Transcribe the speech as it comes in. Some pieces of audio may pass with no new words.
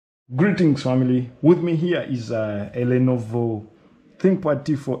Greetings family, with me here is a Lenovo ThinkPad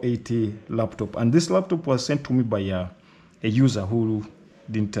T480 laptop, and this laptop was sent to me by a user who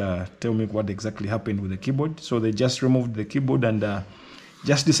didn't tell me what exactly happened with the keyboard. So they just removed the keyboard and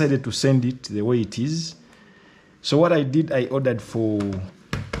just decided to send it the way it is. So what I did, I ordered for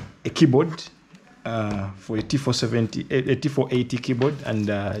a keyboard for a T480 keyboard,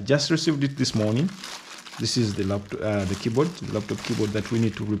 and just received it this morning. This is the laptop keyboard that we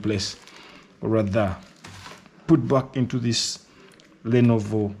need to replace, or rather put back into this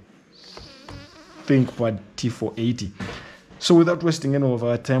Lenovo ThinkPad T480. So without wasting any of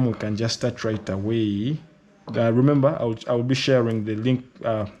our time, we can just start right away. Remember, I'll be sharing the link,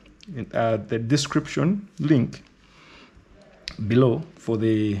 the description link below for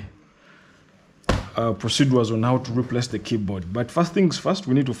the procedures on how to replace the keyboard. But first things first,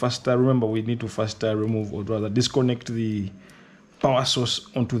 we need to first remove, or rather disconnect the power source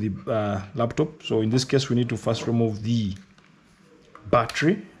onto the laptop. So in this case, we need to first remove the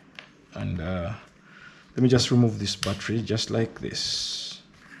battery, and let me just remove this battery just like this.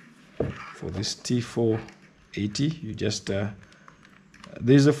 For this T480, you just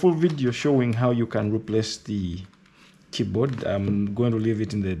there's a full video showing how you can replace the keyboard. I'm going to leave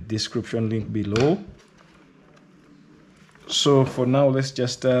it in the description link below. So for now, let's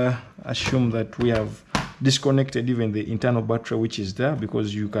just assume that we have disconnected even the internal battery which is there,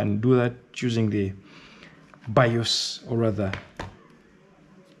 because you can do that using the BIOS, or rather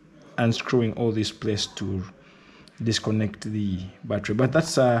unscrewing all this place to disconnect the battery. But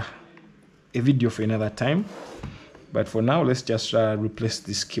that's a video for another time. But for now, let's just replace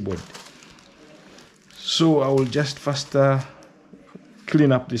this keyboard. So I will just first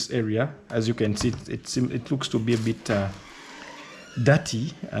clean up this area. As you can see, it looks to be a bit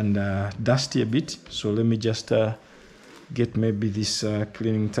dirty and dusty a bit. So let me just get maybe this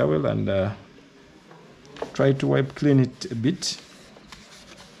cleaning towel and try to wipe clean it a bit.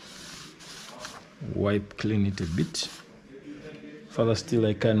 Further still,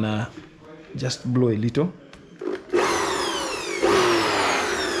 I can just blow a little.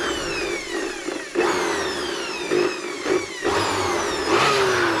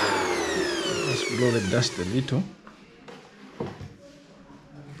 Blow the dust a little,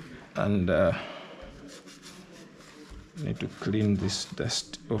 and need to clean this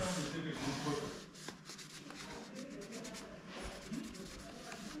dust off.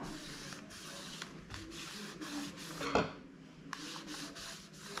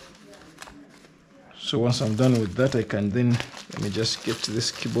 So once I'm done with that, I can then, let me just get this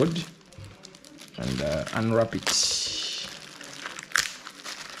keyboard and unwrap it.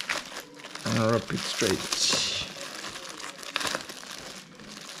 Unwrap it straight.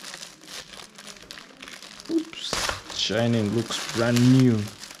 Oops, shining, looks brand new.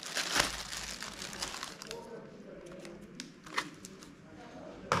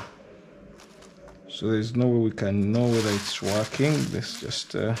 So there's no way we can know whether it's working. Let's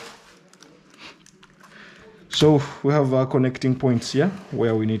just so we have our connecting points here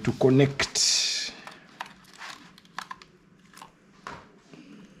where we need to connect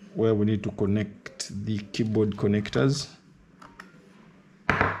the keyboard connectors.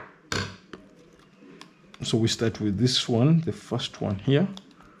 So we start with this one, the first one here.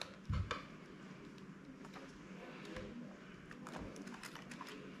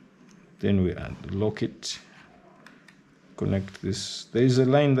 Then we unlock it, connect this. There is a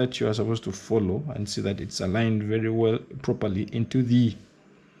line that you are supposed to follow and see that it's aligned very well, properly into the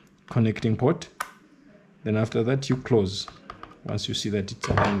connecting port. Then after that, you close once you see that it's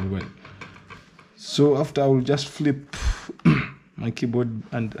aligned well. So after, I will just flip my keyboard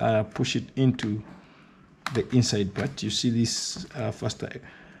and push it into the inside part. You see this first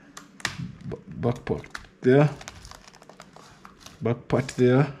back part there.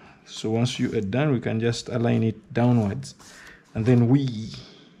 So once you are done, we can just align it downwards, and then we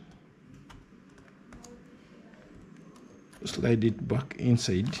slide it back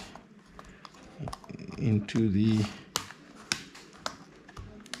inside into the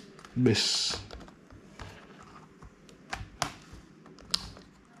base.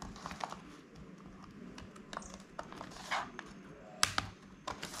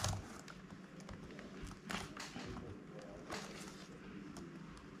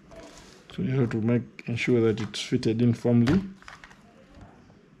 So you have to ensure that it's fitted in firmly.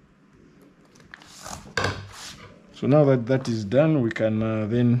 So now that that is done, we can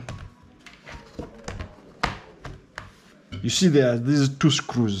then, you see there are these two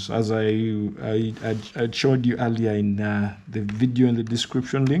screws, as I showed you earlier in the video in the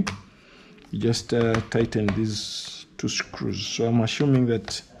description link. You just tighten these two screws. So I'm assuming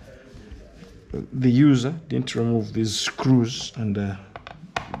that the user didn't remove these screws, and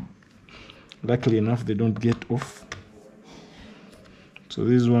luckily enough they don't get off. So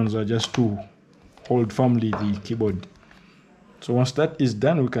these ones are just to hold firmly the keyboard. So once that is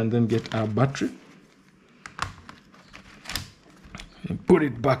done, we can then get our battery and put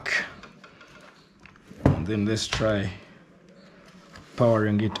it back, and then let's try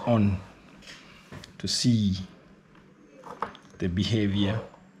powering it on to see the behavior.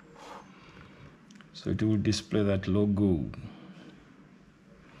 So it will display that logo,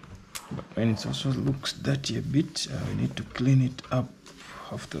 but when it also looks dirty a bit, I need to clean it up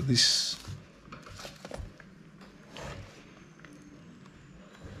after this.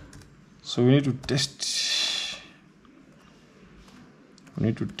 So we need to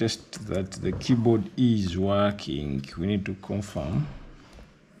test that the keyboard is working. We need to confirm.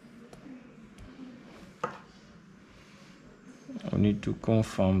 I need to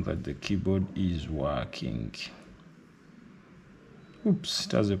confirm that the keyboard is working. Oops,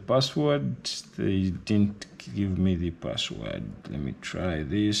 it has a password. They didn't give me the password. Let me try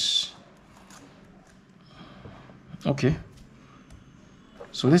this. Okay.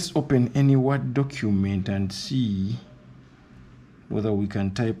 So let's open any Word document and see whether we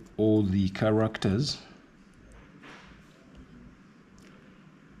can type all the characters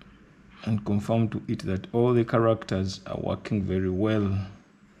and confirm to it that all the characters are working very well.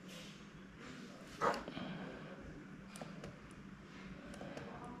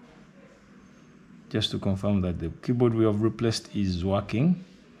 Just to confirm that the keyboard we have replaced is working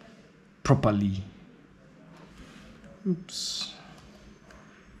properly. Oops.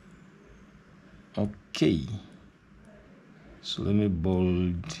 Okay. So let me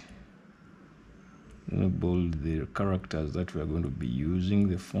bold the characters that we are going to be using,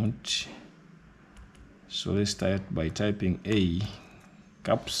 the font. So let's start by typing A,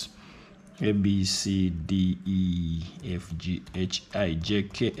 caps, A, B, C, D, E, F, G, H, I, J,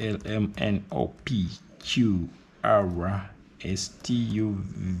 K, L, M, N, O, P, Q, R, S, T, U,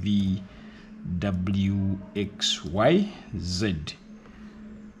 V, W, X, Y, Z.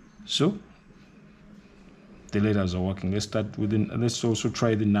 So the letters are working. Let's start with let's also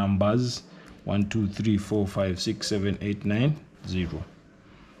try the numbers. 1, 2, 3, 4, 5, 6, 7, 8, 9, 0.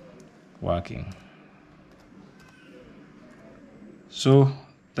 Working. So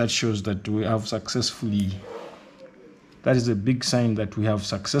that shows that we have successfully, that is a big sign that we have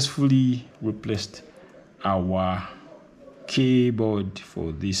successfully replaced our keyboard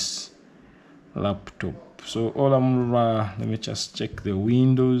for this laptop. So all let me just check the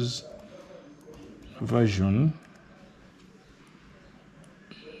Windows version.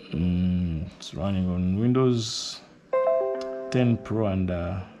 It's running on Windows 10 Pro, and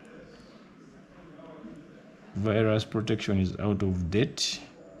virus protection is out of date.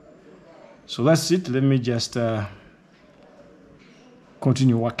 So that's it. Let me just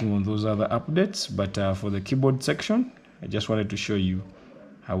continue working on those other updates, but for the keyboard section, I just wanted to show you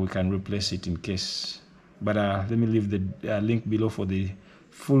how we can replace it in case. But let me leave the link below for the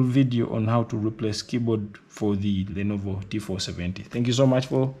full video on how to replace keyboard for the Lenovo T480. Thank you so much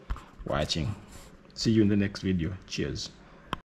for watching. See you in the next video. Cheers.